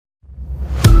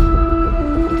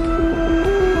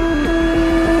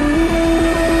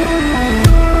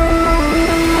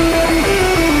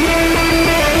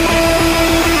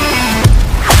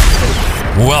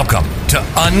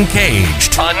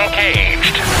Uncaged.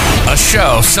 A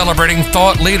show celebrating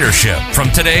thought leadership from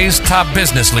today's top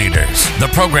business leaders. The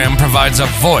program provides a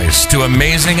voice to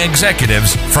amazing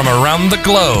executives from around the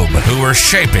globe who are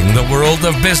shaping the world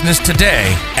of business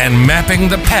today and mapping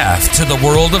the path to the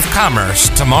world of commerce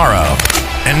tomorrow.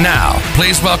 And now,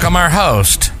 please welcome our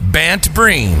host, Bant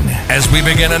Breen, as we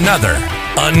begin another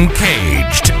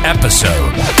Uncaged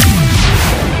episode.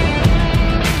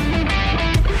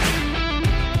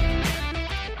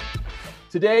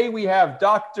 Today we have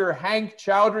Dr. Hank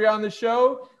Chowdhury on the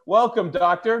show. Welcome,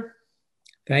 Doctor.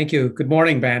 Thank you. Good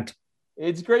morning, Bant.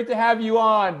 It's great to have you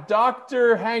on.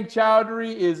 Dr. Hank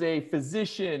Chowdhury is a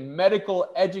physician,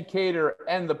 medical educator,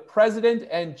 and the president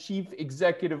and chief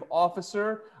executive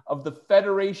officer of the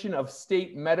Federation of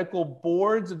State Medical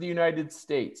Boards of the United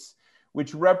States,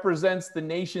 which represents the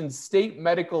nation's state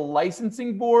medical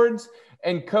licensing boards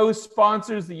and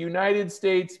co-sponsors the United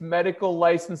States Medical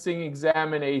Licensing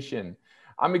Examination.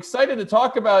 I'm excited to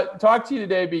talk to you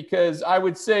today because I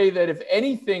would say that if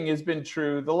anything has been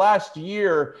true, the last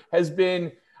year has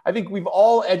been, I think we've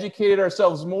all educated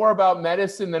ourselves more about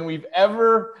medicine than we've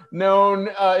ever known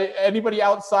anybody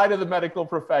outside of the medical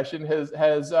profession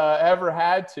has ever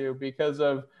had to because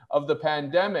of the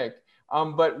pandemic.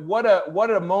 But what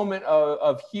a moment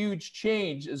of huge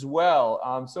change as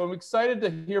well. So I'm excited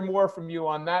to hear more from you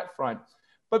on that front.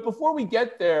 But before we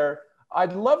get there,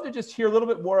 I'd love to just hear a little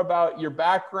bit more about your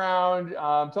background.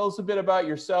 Tell us a bit about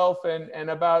yourself and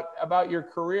about your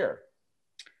career.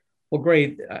 Well,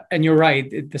 great. And you're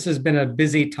right. This has been a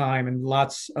busy time and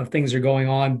lots of things are going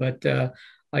on. But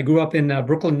I grew up in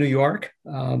Brooklyn, New York,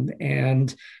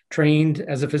 and trained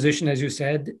as a physician, as you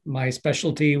said. My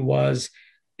specialty was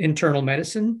internal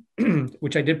medicine,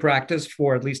 which I did practice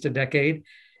for at least a decade,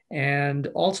 and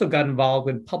also got involved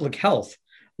with public health,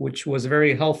 which was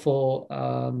very helpful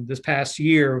this past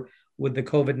year with the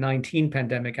COVID-19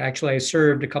 pandemic. Actually, I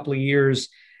served a couple of years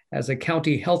as a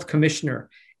county health commissioner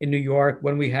in New York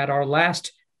when we had our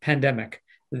last pandemic,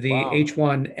 the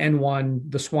H1N1,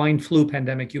 the swine flu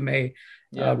pandemic, you may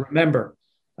remember.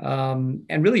 And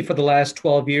really for the last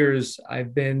 12 years,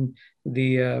 I've been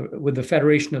with the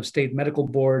Federation of State Medical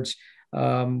Boards,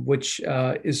 which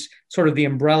is sort of the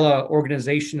umbrella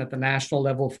organization at the national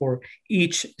level for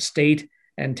each state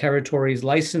and territories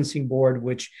licensing board,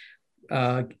 which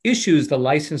issues the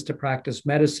license to practice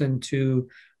medicine to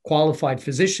qualified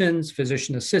physicians,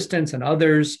 physician assistants, and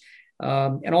others,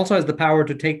 and also has the power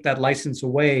to take that license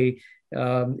away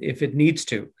if it needs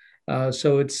to.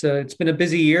 So it's been a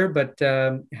busy year, but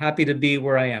happy to be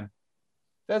where I am.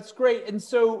 That's great. And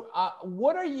so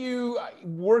what are you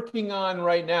working on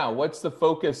right now? What's the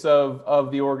focus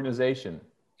of the organization?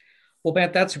 Well,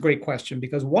 Bant, that's a great question,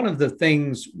 because one of the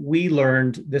things we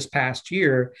learned this past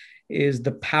year is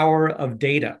the power of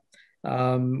data.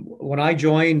 When I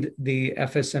joined the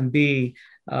FSMB,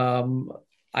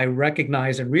 I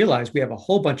recognized and realized we have a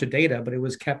whole bunch of data, but it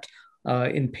was kept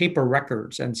in paper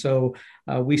records. And so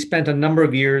we spent a number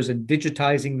of years in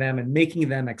digitizing them and making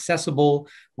them accessible.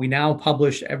 We now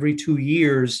publish every 2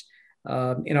 years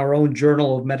in our own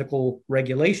Journal of Medical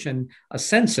Regulation, a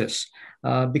census.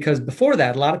 Because before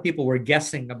that, a lot of people were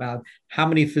guessing about how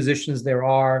many physicians there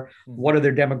are, what are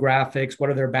their demographics, what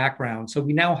are their backgrounds. So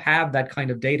we now have that kind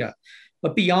of data.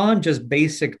 But beyond just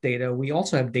basic data, we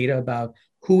also have data about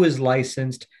who is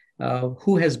licensed,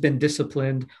 who has been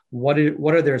disciplined, what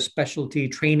are their specialty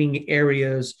training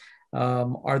areas,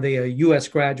 are they a US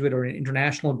graduate or an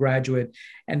international graduate?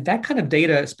 And that kind of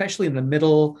data, especially in the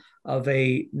middle of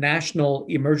a national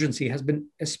emergency, has been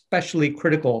especially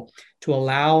critical to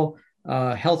allow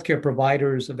healthcare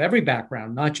providers of every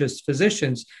background, not just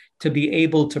physicians, to be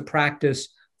able to practice,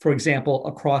 for example,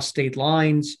 across state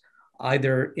lines,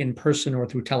 either in person or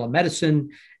through telemedicine.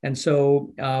 And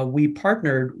so we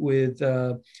partnered with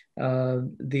the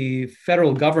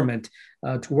federal government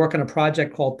to work on a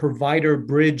project called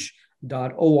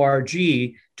providerbridge.org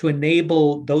to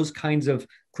enable those kinds of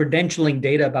credentialing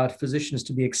data about physicians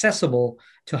to be accessible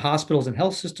to hospitals and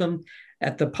health systems.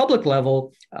 At the public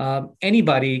level,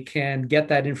 anybody can get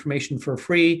that information for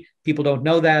free. People don't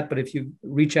know that, but if you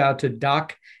reach out to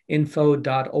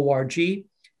docinfo.org,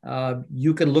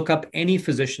 you can look up any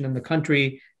physician in the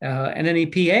country and any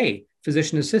PA,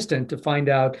 physician assistant, to find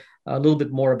out a little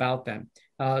bit more about them.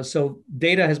 So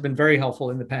data has been very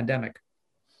helpful in the pandemic.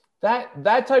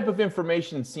 That type of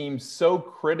information seems so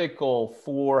critical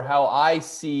for how I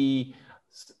see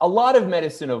a lot of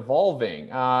medicine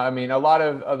evolving. I mean, a lot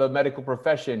of the medical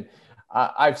profession.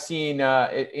 I've seen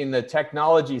in the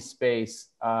technology space,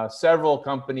 several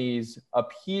companies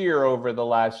appear over the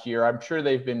last year. I'm sure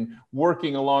they've been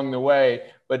working along the way,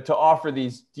 but to offer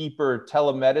these deeper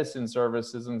telemedicine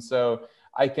services. And so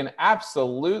I can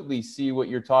absolutely see what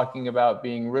you're talking about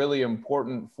being really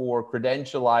important for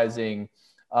credentializing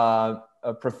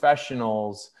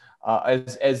professionals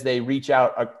as they reach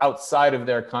out outside of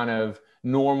their kind of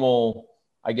normal,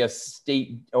 I guess,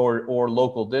 state or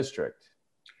local district.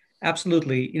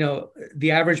 Absolutely.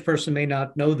 The average person may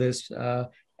not know this.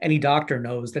 Any doctor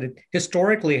knows that it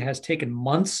historically has taken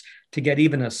months to get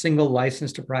even a single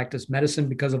license to practice medicine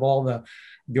because of all the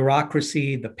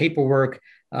bureaucracy, the paperwork.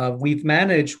 We've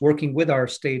managed, working with our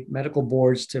state medical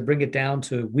boards, to bring it down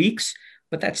to weeks,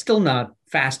 but that's still not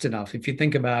fast enough if you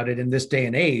think about it in this day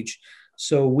and age.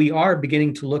 So we are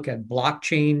beginning to look at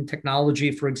blockchain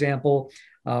technology, for example,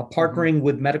 partnering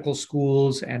with medical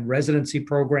schools and residency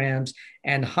programs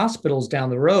and hospitals down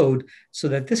the road so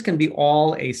that this can be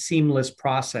all a seamless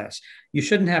process. You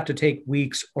shouldn't have to take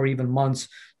weeks or even months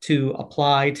to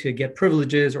apply to get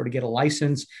privileges or to get a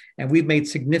license. And we've made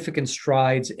significant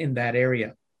strides in that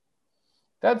area.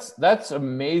 That's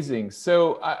amazing.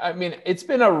 So, I mean, it's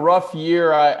been a rough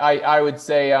year, I would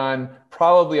say, on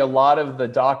probably a lot of the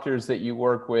doctors that you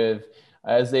work with,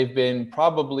 as they've been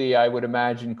probably, I would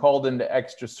imagine, called into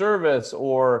extra service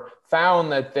or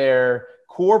found that their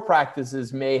core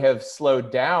practices may have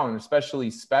slowed down,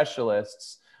 especially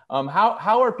specialists.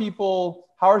 How are people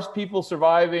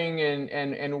surviving,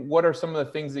 and what are some of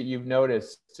the things that you've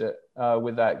noticed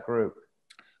with that group?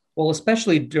 Well,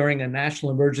 especially during a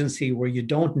national emergency where you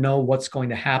don't know what's going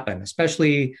to happen,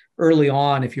 especially early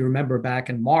on, if you remember back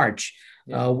in March,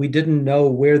 we didn't know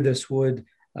where this would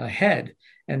head.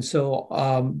 And so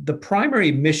the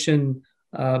primary mission,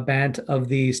 Bant, of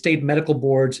the state medical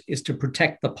boards is to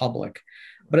protect the public.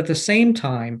 But at the same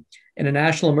time, in a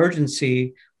national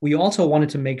emergency, we also wanted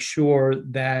to make sure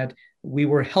that we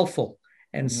were helpful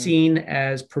and seen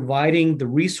as providing the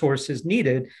resources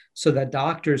needed so that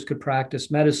doctors could practice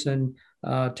medicine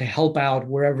to help out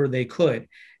wherever they could.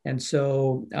 And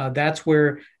so that's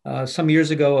where a few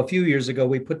years ago,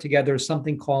 we put together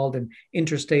something called an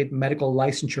Interstate Medical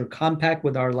Licensure Compact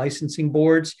with our licensing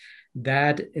boards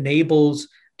that enables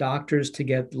doctors to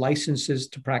get licenses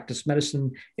to practice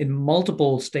medicine in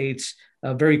multiple states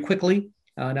very quickly.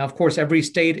 Now, of course, every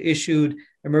state issued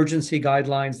emergency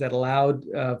guidelines that allowed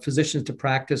physicians to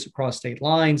practice across state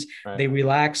lines. Right. They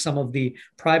relaxed some of the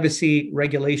privacy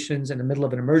regulations in the middle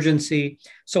of an emergency.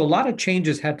 So a lot of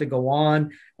changes had to go on.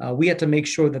 We had to make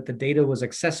sure that the data was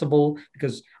accessible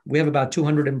because we have about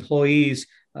 200 employees,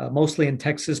 mostly in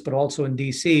Texas, but also in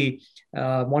DC.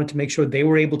 Wanted to make sure they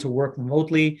were able to work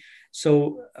remotely.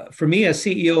 So for me, as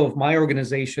CEO of my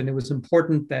organization, it was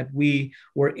important that we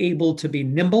were able to be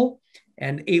nimble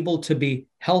and able to be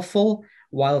helpful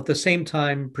while at the same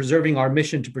time preserving our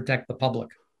mission to protect the public.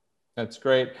 That's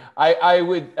great. I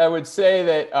would say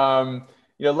that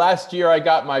last year I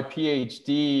got my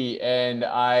PhD,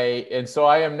 and so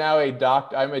I am now a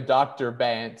doctor. I'm a Dr.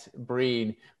 Bant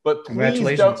Breen. But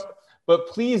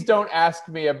please don't ask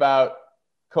me about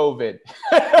COVID.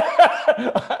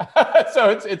 So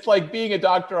it's like being a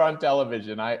doctor on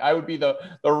television. I would be the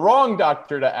wrong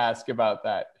doctor to ask about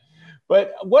that.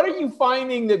 But what are you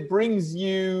finding that brings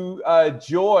you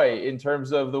joy in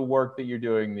terms of the work that you're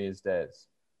doing these days?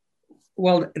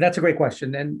 Well, that's a great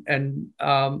question. And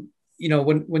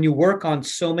when you work on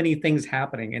so many things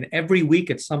happening, and every week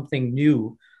it's something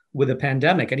new with a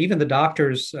pandemic, and even the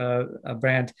doctors,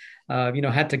 Brant,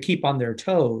 had to keep on their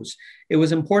toes. It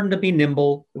was important to be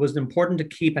nimble. It was important to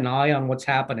keep an eye on what's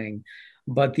happening.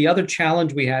 But the other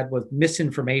challenge we had was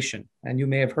misinformation. And you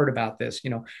may have heard about this,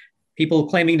 people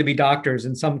claiming to be doctors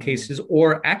in some cases,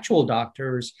 or actual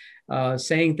doctors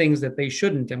saying things that they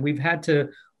shouldn't. And we've had to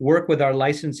work with our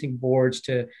licensing boards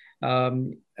to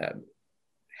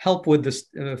help with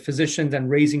the physicians and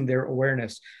raising their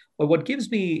awareness. But what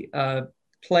gives me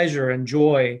pleasure and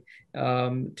joy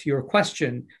to your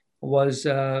question was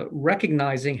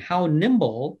recognizing how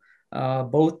nimble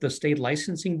both the state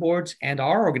licensing boards and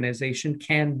our organization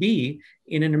can be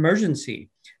in an emergency.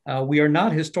 We are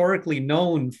not historically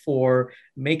known for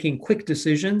making quick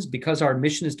decisions because our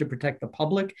mission is to protect the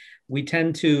public. We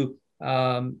tend to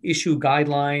issue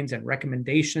guidelines and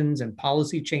recommendations and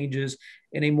policy changes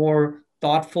in a more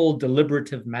thoughtful,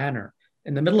 deliberative manner.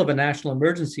 In the middle of a national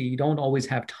emergency, you don't always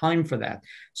have time for that.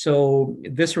 So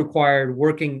this required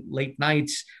working late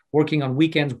nights, working on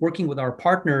weekends, working with our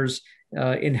partners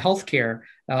in healthcare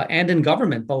and in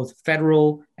government, both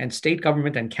federal and state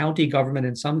government and county government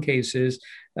in some cases,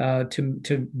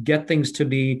 to get things to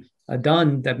be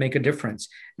done that make a difference.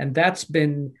 And that's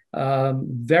been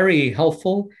very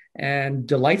helpful and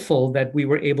delightful that we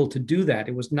were able to do that.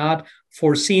 It was not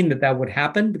foreseen that that would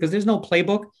happen because there's no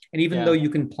playbook. And even though you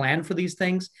can plan for these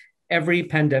things, every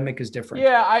pandemic is different.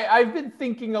 Yeah, I've been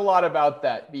thinking a lot about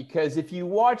that because if you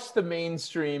watch the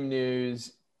mainstream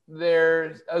news,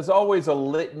 there's always a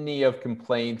litany of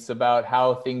complaints about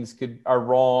how things are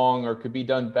wrong or could be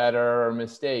done better or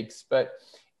mistakes. But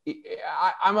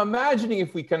I'm imagining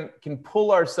if we can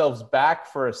pull ourselves back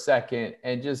for a second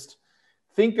and just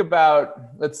think about,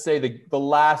 let's say, the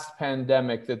last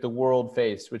pandemic that the world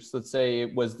faced, which let's say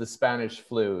it was the Spanish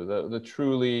flu, the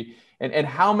truly, and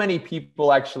how many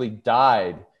people actually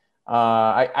died.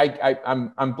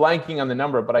 I'm blanking on the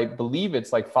number, but I believe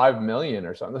it's like 5 million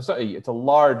or something. It's a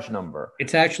large number.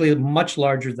 It's actually much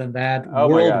larger than that. Oh,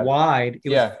 worldwide, it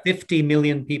was 50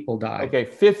 million people died. Okay,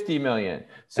 50 million.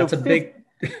 So that's a big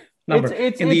number.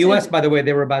 In the US, by the way,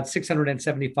 there were about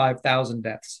 675,000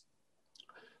 deaths.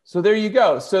 So there you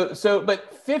go.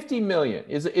 But 50 million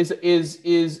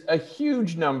is a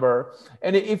huge number.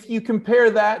 And if you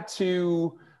compare that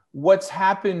to what's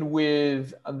happened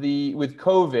with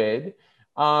COVID,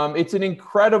 it's an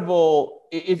incredible,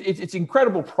 it's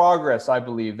incredible progress, I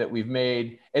believe, that we've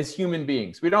made as human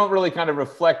beings. We don't really kind of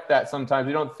reflect that sometimes.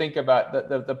 We don't think about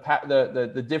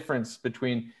the difference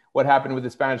between what happened with the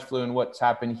Spanish flu and what's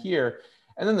happened here.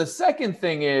 And then the second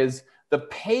thing is the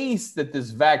pace that this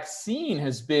vaccine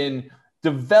has been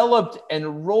developed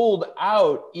and rolled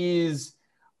out is,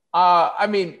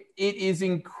 it is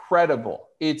incredible.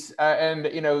 It's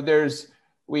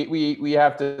we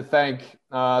have to thank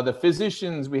the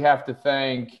physicians. We have to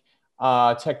thank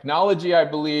technology. I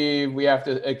believe we have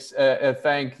to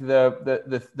thank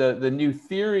the new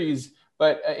theories.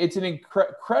 But it's an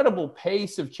incredible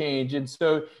pace of change, and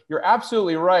so you're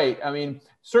absolutely right. I mean,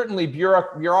 certainly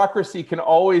bureaucracy can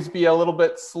always be a little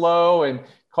bit slow and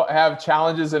have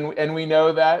challenges, and we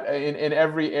know that in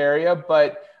every area.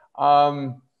 But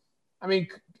I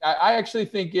actually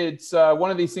think it's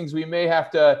one of these things we may have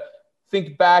to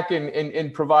think back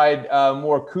and provide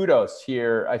more kudos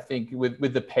here. I think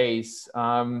with the pace.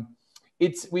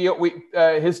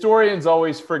 Historians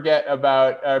always forget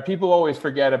about, people always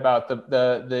forget about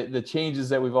the changes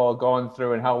that we've all gone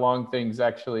through and how long things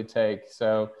actually take.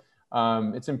 So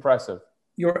it's impressive.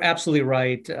 You're absolutely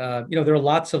right. There are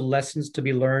lots of lessons to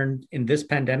be learned in this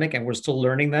pandemic, and we're still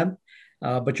learning them.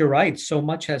 But you're right. So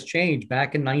much has changed.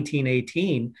 Back in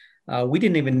 1918, we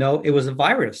didn't even know it was a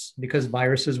virus because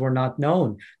viruses were not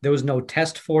known. There was no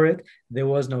test for it. There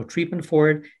was no treatment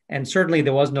for it. And certainly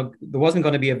there wasn't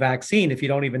going to be a vaccine if you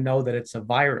don't even know that it's a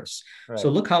virus. Right. So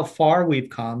look how far we've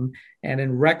come. And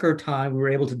in record time, we were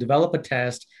able to develop a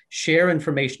test, share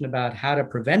information about how to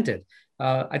prevent it.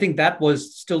 I think that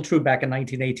was still true back in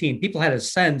 1918. People had a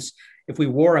sense if we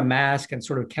wore a mask and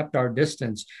sort of kept our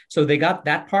distance. So they got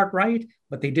that part right,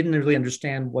 but they didn't really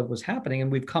understand what was happening.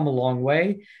 And we've come a long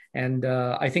way. And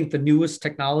I think the newest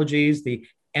technologies, the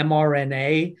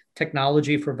mRNA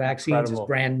technology for vaccines is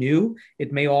brand new.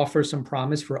 It may offer some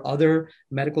promise for other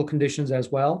medical conditions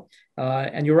as well.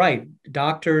 And you're right,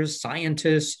 doctors,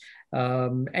 scientists,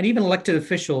 and even elected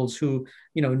officials who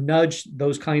nudge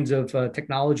those kinds of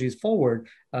technologies forward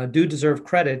do deserve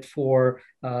credit for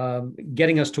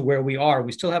getting us to where we are.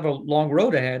 We still have a long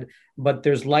road ahead, but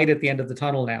there's light at the end of the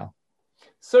tunnel now.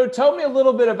 So tell me a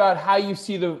little bit about how you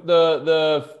see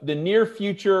the near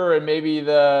future and maybe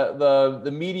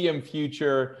the medium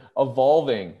future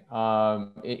evolving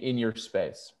in your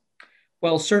space.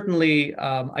 Well, certainly,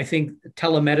 I think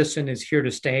telemedicine is here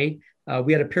to stay.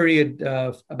 We had a period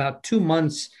of about 2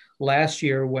 months last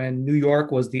year when New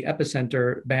York was the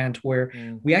epicenter, Bant, where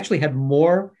we actually had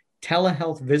more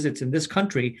telehealth visits in this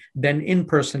country than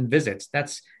in-person visits.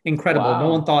 That's incredible. Wow. No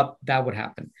one thought that would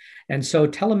happen. And so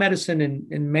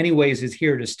telemedicine in many ways is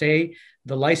here to stay.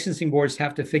 The licensing boards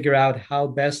have to figure out how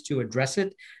best to address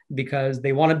it because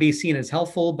they want to be seen as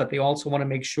helpful, but they also want to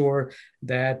make sure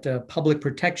that public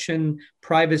protection,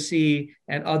 privacy,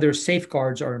 and other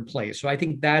safeguards are in place. So I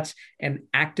think that's an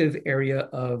active area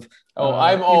of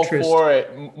I'm all for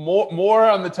it. More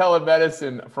on the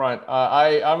telemedicine front.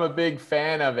 I'm a big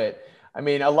fan of it. I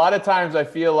mean, a lot of times I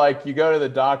feel like you go to the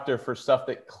doctor for stuff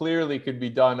that clearly could be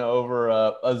done over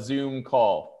a Zoom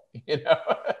call,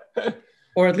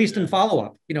 or at least in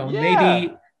follow-up.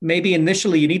 Maybe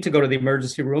initially you need to go to the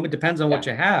emergency room. It depends on what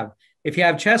you have. If you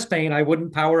have chest pain, I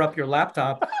wouldn't power up your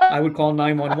laptop. I would call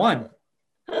 911.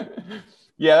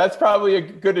 Yeah, that's probably a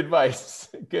good advice.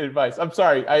 Good advice. I'm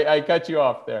sorry, I cut you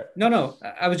off there. No.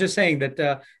 I was just saying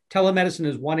that telemedicine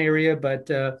is one area, but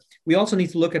we also need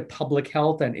to look at public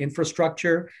health and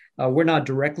infrastructure. We're not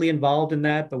directly involved in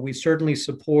that, but we certainly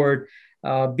support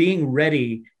being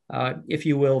ready, if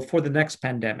you will, for the next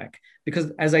pandemic.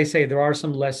 Because as I say, there are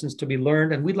some lessons to be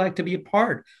learned, and we'd like to be a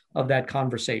part of that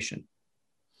conversation.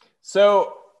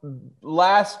 So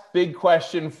last big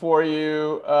question for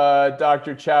you,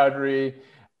 Dr. Chowdhury.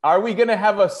 Are we going to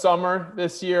have a summer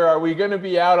this year? Are we going to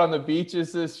be out on the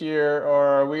beaches this year, or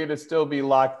are we going to still be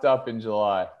locked up in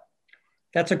July?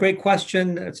 That's a great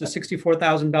question. It's a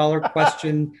 $64,000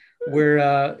 question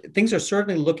where things are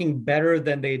certainly looking better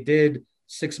than they did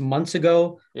 6 months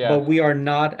ago, but we are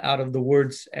not out of the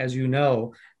woods, as you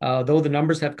know. Though the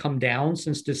numbers have come down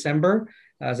since December,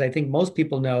 as I think most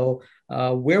people know,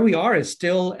 where we are is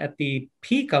still at the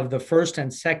peak of the first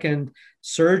and second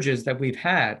surges that we've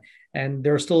had. And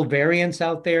there are still variants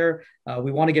out there.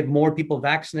 We want to get more people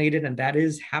vaccinated, and that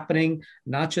is happening,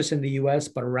 not just in the US,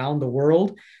 but around the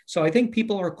world. So I think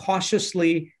people are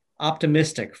cautiously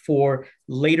optimistic for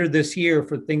later this year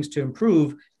for things to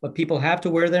improve, but people have to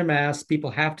wear their masks.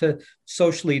 People have to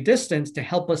socially distance to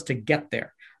help us to get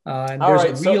there. And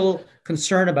there's a real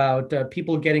concern about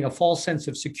people getting a false sense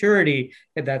of security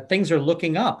that things are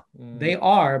looking up. They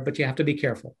are, but you have to be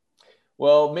careful.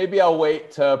 Well, maybe I'll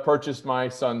wait to purchase my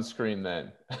sunscreen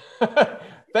then.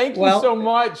 Thank you so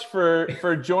much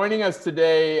for joining us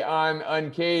today on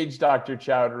Uncaged, Dr.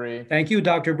 Chowdhury. Thank you,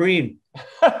 Dr. Breen.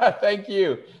 Thank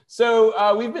you.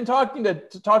 So we've been talking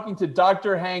to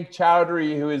Dr. Hank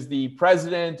Chowdhury, who is the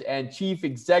President and Chief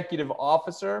Executive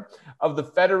Officer of the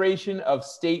Federation of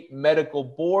State Medical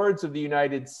Boards of the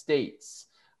United States.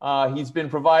 He's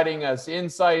been providing us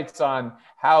insights on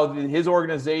how his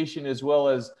organization, as well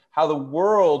as how the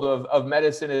world of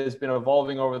medicine has been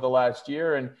evolving over the last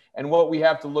year, and what we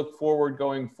have to look forward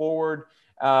going forward,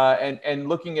 and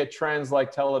looking at trends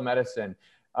like telemedicine.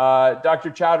 Dr.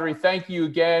 Chowdhury, thank you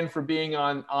again for being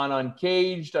on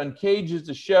Uncaged. Uncaged is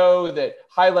a show that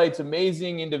highlights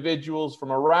amazing individuals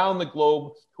from around the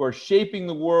globe who are shaping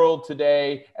the world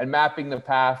today and mapping the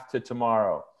path to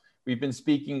tomorrow. We've been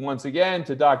speaking once again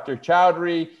to Dr.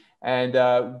 Chowdhury, and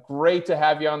great to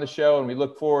have you on the show, and we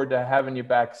look forward to having you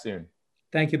back soon.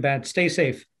 Thank you, Ben. Stay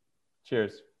safe.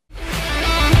 Cheers.